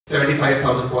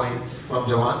75,000 points from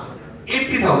Jawans,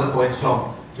 80,000 points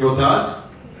from Yodhas,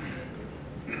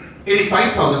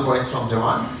 85,000 points from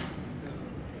Jawans,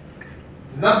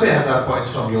 90,000 points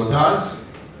from Yodhas,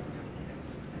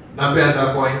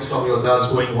 90,000 points from Yodhas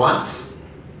going once,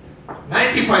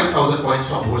 95,000 points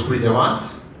from Bhojpuri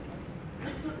Jawans,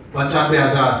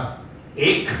 95,000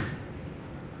 एक,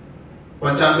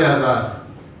 95,000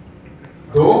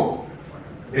 दो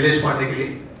नीलेश पांडे के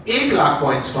लिए, 1,00,000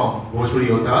 points from Bhojpuri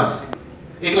Yodhas,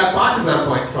 1,05,000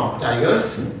 points from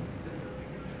Tigers,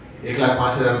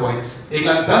 1,05,000 points,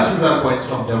 1,10,000 points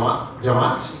from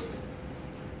Jawans,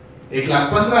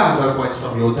 1,15,000 points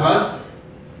from Yodhas,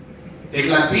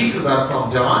 1,20,000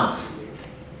 from Jawans,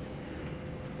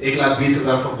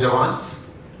 1,20,000 from Jawans,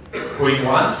 going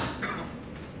once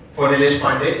for Nilesh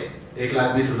Pandey,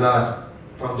 1,20,000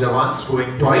 from Jawans,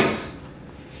 going twice,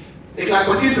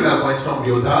 1,25,000 points from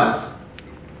Yodhas,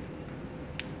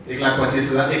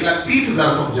 1,25,000,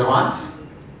 1,30,000 from Jawans,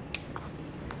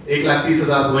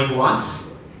 1,30,000 going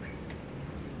once,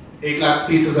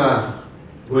 1,30,000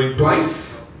 going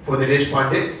twice for Nilesh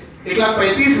Pandey,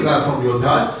 1,35,000 from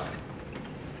Yodhas,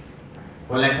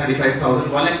 1,35,000,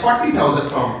 1,40,000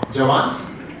 from Jawans,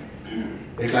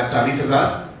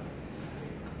 1,40,000,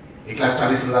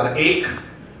 1,40,000 एक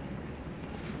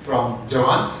from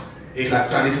Jawans,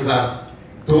 1,40,000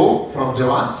 दो from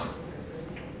Jawans,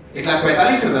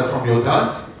 1,45,000 from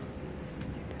Yodhas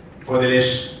for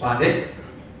Nilesh Pandey,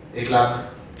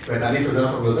 1,45,000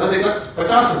 from Yodhas,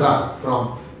 1,50,000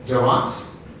 from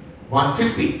Jawans,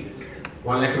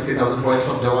 1,50,000 points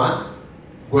from Jawan,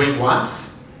 going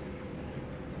once,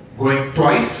 going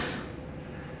twice,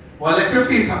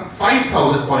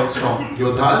 1,55,000 points from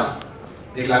Yodhas,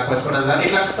 1,55,000,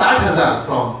 1,60,000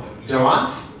 from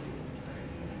Jawans,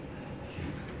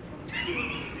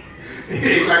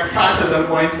 1,60,000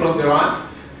 points from Jawans,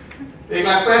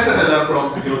 1,65,000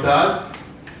 from Yodhas,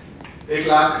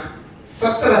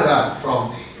 1,70,000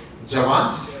 from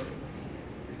Jawans,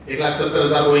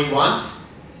 1,70,000 going once,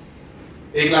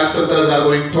 1,70,000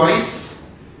 going twice,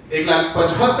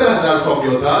 1,75,000 from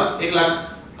Yodhas,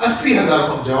 1,80,000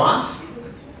 from Jawans,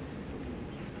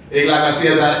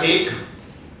 1,80,000 एक,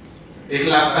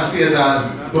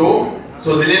 1,80,000 दो,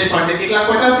 so Nilesh Pandey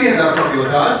 1,85,000 from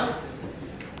Yodhas.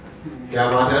 क्या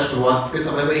बात है, शुरुआत के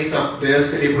समय में ही सब प्लेयर्स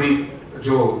के लिए पूरी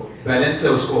जो बैलेंस है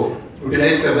उसको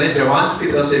यूटिलाइज कर रहे हैं। जवान्स की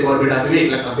तरफ से एक और बिट आती हुई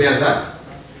 1,90,000,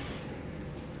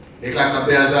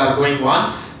 1,90,000 going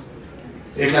once,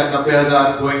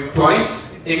 1,90,000 going twice,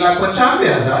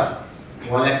 1,95,000,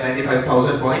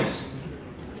 1,95,000 points.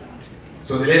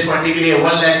 So Nilesh Pandey के लिए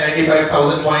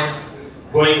 1,95,000 points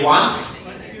going once.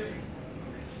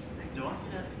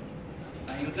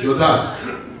 Yodhas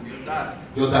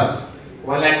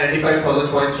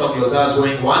 1,95,000 points from Yodhas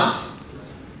going once,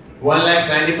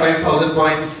 1,95,000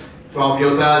 points from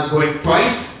Yodhas going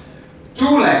twice,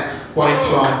 2,00,000 points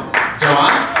from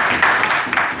Jawans.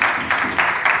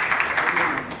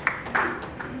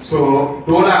 So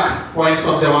 2,00,000 points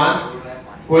from Jawan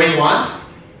going once,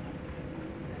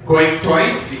 going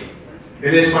twice.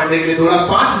 Nilesh Pandey के लिए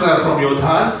 2,05,000 from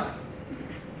Yodhas,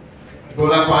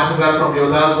 2,05,000 from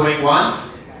Yodhas going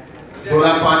once,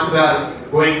 2,05,000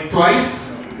 going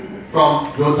twice from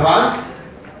Yodhas,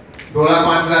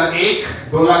 2,05,000 एक,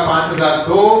 2,05,000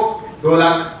 दो,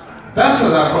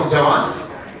 2,10,000 from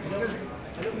Jawans,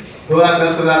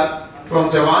 2,10,000 from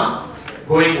Jawans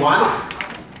going once,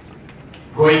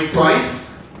 going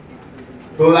twice,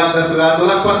 2,10,000,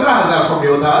 2,15,000 from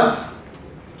Yodhas,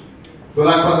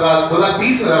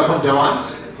 2,20,000 from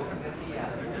Jawans,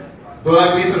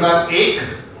 2,20,000 एक,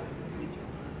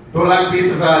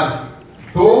 2,20,000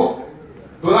 दो,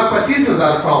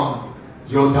 2,25,000 from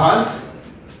Yodhas,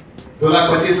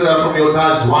 2,25,000 from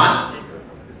Yodhas 1,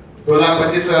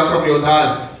 2,25,000 from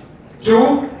Yodhas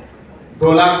 2,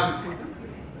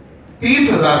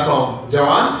 2,30,000 from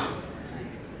Jawans,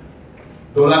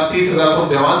 2,30,000 from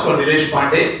Jawans for Nilesh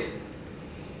Pandey,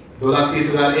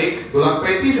 2,30,000 एक,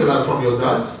 2,35,000 from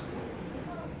Yodhas,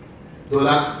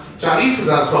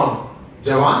 2,40,000 from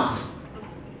Jawans,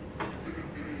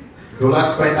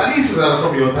 2,45,000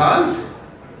 from Yodhas,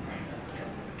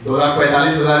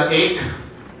 2,45,000 एक,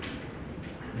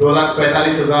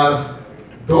 2,45,000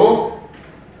 दो,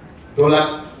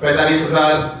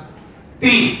 2,45,000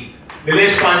 तीन.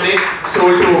 Nilesh Pandey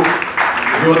sold to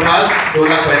Yodhas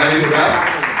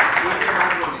 2,45,000.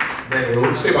 नहीं,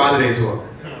 उसके बाद race हुआ.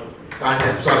 Can't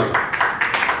help, sorry.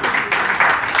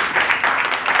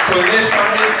 So Nilesh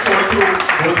Pandey sold to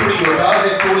Bhojpuri Yodhas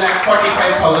at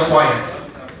 2,45,000 points.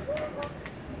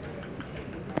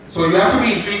 So you have to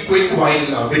be really quick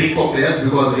while bidding for players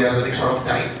because we are running short of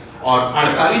time. और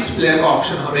 48 player का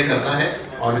option हमें करना है,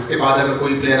 और इसके बाद अगर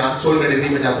कोई प्लेयर अनसोल्ड कैटेगरी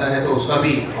में जाता है तो उसका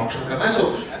भी ऑप्शन करना है।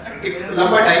 सो एक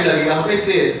लंबा टाइम लगेगा हमें,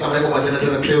 इसलिए समय को मद्देनजर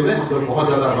रखते हुए हम लोग बहुत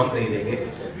ज्यादा वक्त नहीं देंगे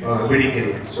बिडिंग के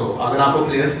लिए। सो अगर आपको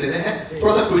प्लेयर्स लेने हैं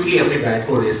थोड़ा सा क्विकली अपनी बैट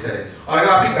को रेस करें, और अगर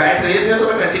आपकी बैट रेस है तो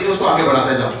मैं कंटिन्यू उसको आगे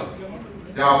बढ़ाते जाऊंगा।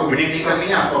 जब आपको बिडिंग नहीं करनी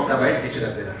है आपको अपना बैट नीचे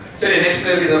रख देना। चलिए नेक्स्ट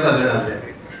प्लेयर की तरफ नजर डालते हैं।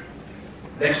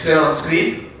 Next player on screen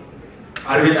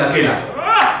Arvind अकेला,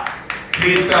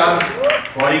 3 स्टार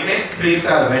बॉलिंग में, 3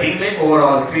 स्टार बैटिंग में,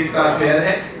 ओवरऑल 3 स्टार प्लेयर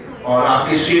है, और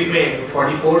आपके शीट में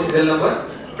 44 serial number.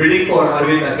 Bidding for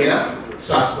Arvind अकेला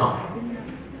स्टार्ट्स नाउ।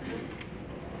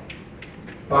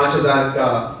 5000 का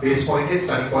बेस पॉइंट है,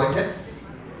 स्टार्टिंग पॉइंट है।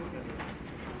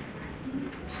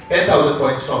 10,000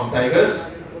 points from tigers,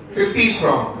 15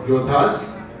 from योद्धास,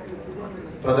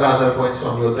 15,000 points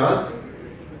from योद्धास,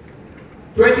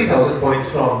 20,000 points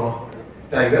from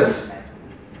Tigers,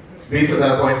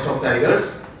 20,000 points from Tigers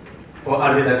for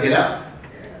Arvind Akela,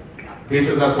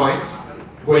 20,000 points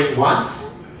going once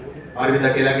Arvind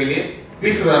Akela के लिए,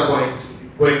 20,000 points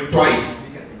going twice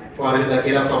for Arvind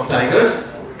Akela from Tigers,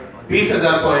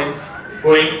 20,000 points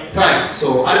going thrice. So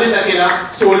Arvind Akela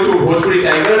sold to Bhojpuri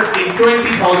Tigers in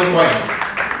 20,000 points.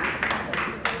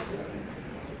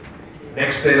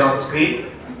 Next player on screen.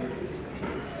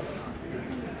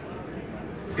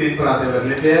 Screen पर आते हुए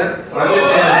अगले player, और अगले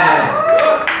player है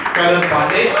करण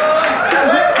पांडे।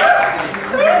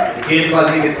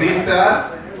 गेंदबाजी के 3 स्टार,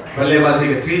 बल्लेबाजी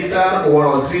के 3 स्टार,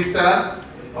 ओवरऑल 3 स्टार,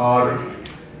 और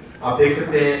आप देख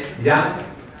सकते हैं यंग,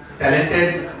 टैलेंटेड,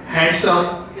 हैंडसम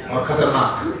और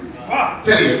खतरनाक।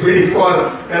 चलिए bidding for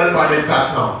Karan Pandey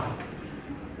starts now.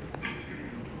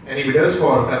 Any bidders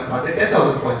for Karan Pandey?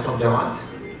 10,000 points from Jawans,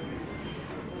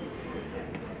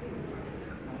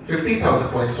 15,000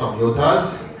 points from Yoddhas,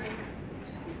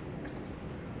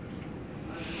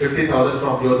 15,000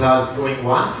 from Yoddhas going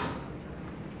once,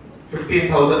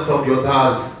 15,000 from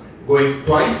Yoddhas going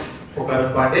twice for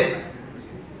Karan Pandey,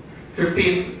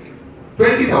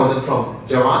 20,000 from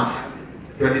Jawans,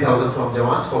 20,000 from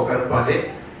Jawans for Karan Pandey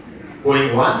going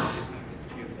once,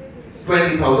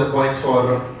 20,000 points for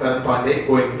Karan Pandey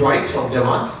going twice from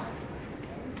Jawans,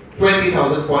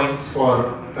 20,000 points for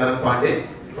Karan Pandey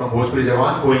from Bhojpuri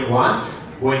Jawan going once,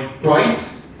 going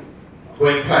twice,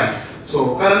 going thrice.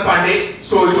 So Karan Pandey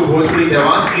sold to Bhojpuri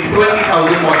Jawans in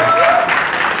 20,000 points.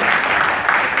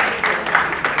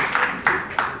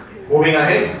 Moving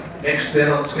ahead, next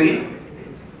player on screen.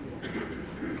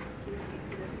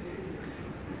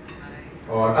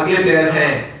 और अगले player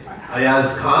हैं Ayaz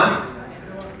Khan,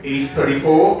 as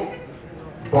 34,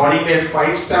 bowling में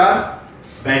 5 star,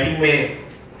 batting में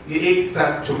ये 1 star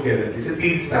छूट गए थे, जैसे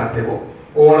 3 स्टार थे वो,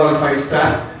 ओवरऑल 5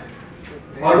 स्टार,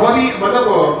 और बहुत ही मतलब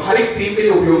हर एक टीम के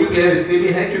लिए उपयोगी प्लेयर इसलिए भी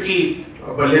है क्योंकि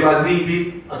बल्लेबाजी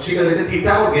भी अच्छी कर लेते हैं ठीक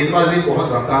ठाक, और गेंदबाजी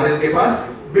बहुत रफ्तार है इनके पास।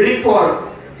 बिडिंग फॉर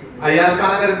अयाज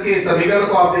खान, अगर इनके समीकरण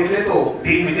को आप देख ले तो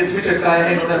 3 विकेट्स भी चटकाए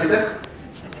हैं इन्होंने अभी तक।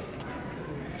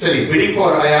 चलिए bidding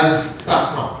for Ayaz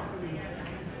starts now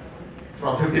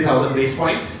from 50,000 base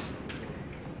point.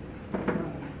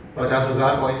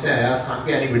 50,000 points है अयाज खान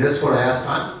के, यानी bidders for Ayaz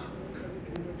Khan.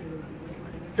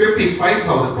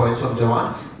 55,000 points from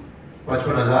Jawans,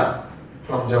 55,000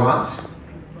 from Jawans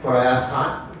for Ayaz Khan,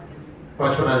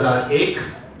 55,001,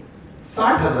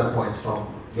 60,000 points from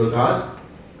Yoddhas,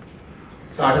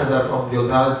 60,000 from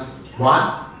Yoddhas 1,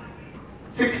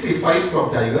 65 from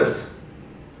Tigers,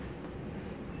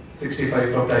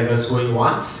 65 from Tigers going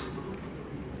once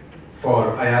for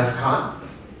Ayaz Khan,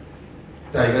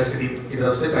 Tigers की team की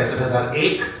तरफ से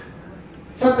 65,001,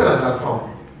 70,000 from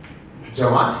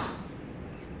Jawans,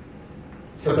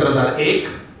 70,001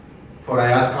 for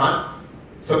Ayaz Khan,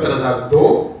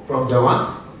 70,002 from Jawans,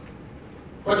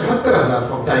 75,000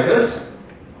 from Tigers,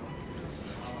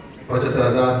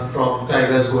 75,000 from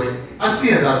Tigers going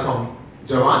 80,000 from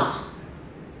Jawans,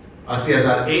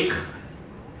 80,001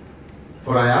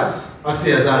 for Ayaz,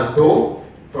 80,002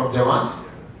 from Jawans,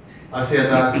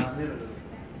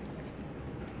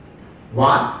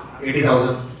 80,001,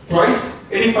 80,000 twice,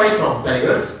 85 from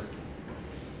Tigers,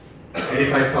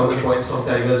 85,000 points from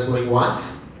Tigers going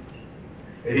once,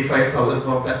 85,000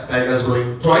 from Tigers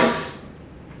going twice,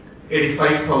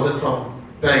 85,000 from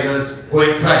Tigers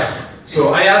going thrice.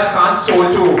 So Ayaz Khan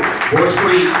sold to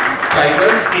Bhojpuri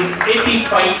Tigers in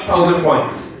 85,000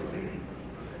 points.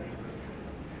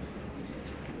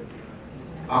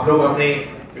 आप लोग अपने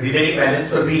remaining balance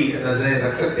पर भी नजरें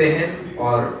रख सकते हैं,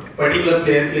 और पर्टिकुलर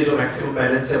प्लेयर के लिए जो मैक्सिमम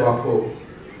बैलेंस है वो आपको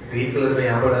ग्रीन कलर में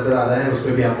यहाँ पर नजर आ रहा है, उस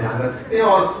पर भी आप ध्यान रख सकते हैं।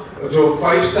 और जो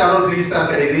 5 स्टार और 3 स्टार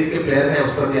कैटेगरीज के प्लेयर हैं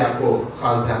उस पर भी आपको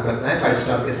खास ध्यान रखना है। 5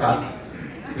 स्टार के 7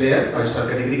 प्लेयर 5 स्टार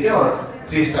कैटेगरी के, और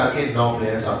 3 स्टार के 9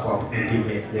 प्लेयर्स आपको अपनी टीम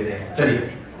में लेने हैं। चलिए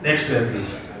नेक्स्ट प्लेयर प्लीज।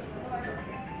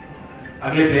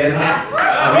 अगले प्लेयर हैं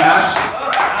अविनाश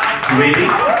द्विवेदी,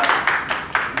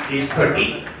 एज 30,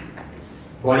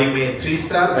 बॉलिंग में 3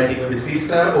 स्टार, बैटिंग में भी 3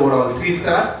 स्टार, ओवरऑल 3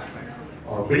 स्टार।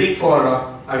 और bidding for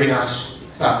Avinash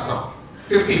starts now.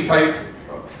 55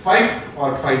 5 or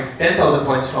 5 10,000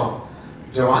 points from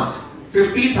Jawans,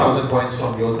 50,000 points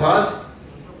from Yoddhas,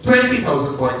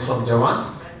 20,000 points from Jawans,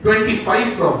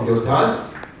 25 from Yoddhas,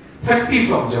 30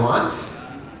 from Jawans,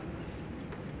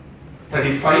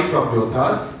 35 from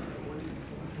Yoddhas,